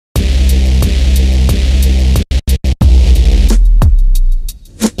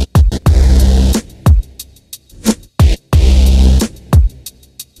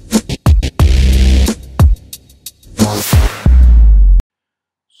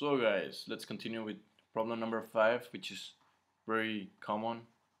So guys, let's continue with problem number 5, which is very common,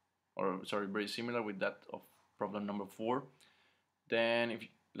 or sorry, very similar with that of problem number 4. Then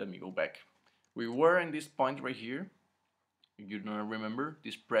let me go back. We were in this point right here. You don't remember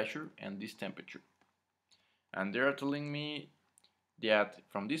this pressure and this temperature. And they are telling me that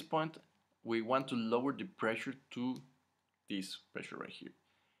from this point we want to lower the pressure to this pressure right here.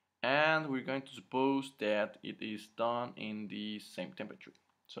 And we're going to suppose that it is done in the same temperature.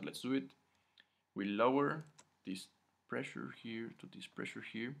 So let's do it. We lower this pressure here to this pressure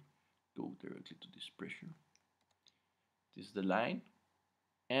here. Go directly to this pressure. This is the line.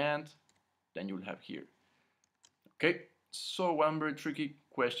 And then you'll have here. Okay, so one very tricky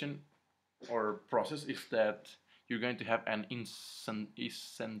question or process is that you're going to have an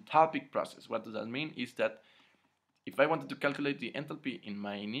enthalpic process. What does that mean? Is that if I wanted to calculate the enthalpy in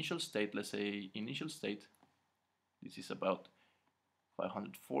my initial state, let's say initial state, this is about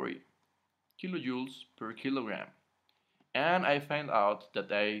 540 kilojoules per kilogram, and I find out that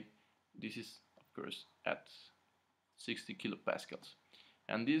this is of course at 60 kilopascals,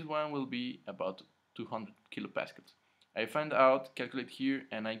 and this one will be about 200 kilopascals. I find out, calculate here,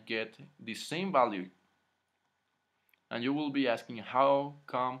 and I get the same value. And you will be asking, how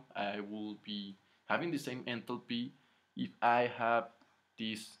come I will be having the same enthalpy if I have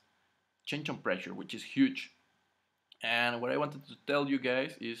this change in pressure, which is huge? And what I wanted to tell you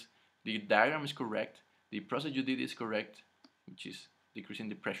guys is the diagram is correct, the process you did is correct, which is decreasing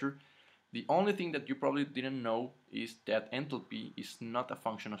the pressure. The only thing that you probably didn't know is that enthalpy is not a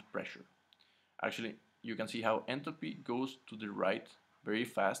function of pressure. Actually, you can see how enthalpy goes to the right very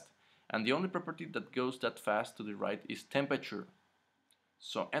fast, and the only property that goes that fast to the right is temperature.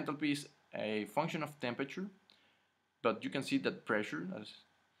 So enthalpy is a function of temperature, but you can see that as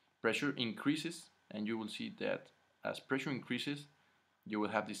pressure increases, and you will see that as pressure increases, you will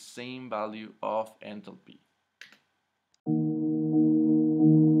have the same value of enthalpy.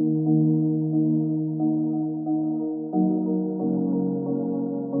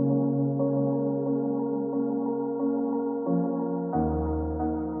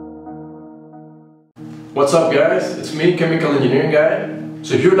 What's up guys, it's me, Chemical Engineering Guy.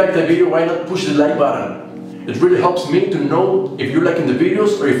 So if you like the video, why not push the like button? It really helps me to know if you're liking the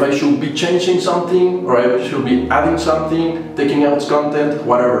videos, or if I should be changing something, or I should be adding something, taking out content,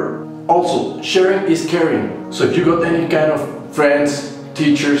 whatever. Also, sharing is caring. So if you got any kind of friends,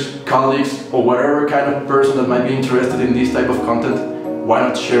 teachers, colleagues, or whatever kind of person that might be interested in this type of content, why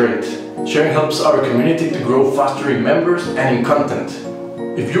not share it? Sharing helps our community to grow faster in members and in content.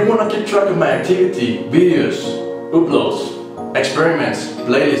 If you want to keep track of my activity, videos, uploads, experiments,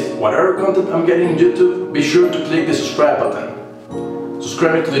 playlists, whatever content I'm getting on YouTube, be sure to click the subscribe button.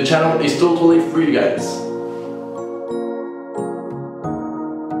 Subscribing to the channel is totally free, guys.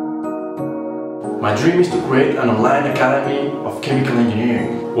 My dream is to create an online academy of chemical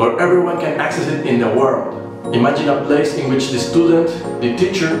engineering, where everyone can access it in the world. Imagine a place in which the student, the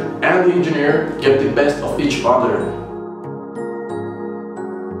teacher, and the engineer get the best of each other.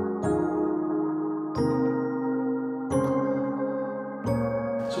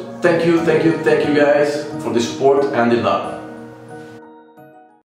 Thank you guys for the support and the love.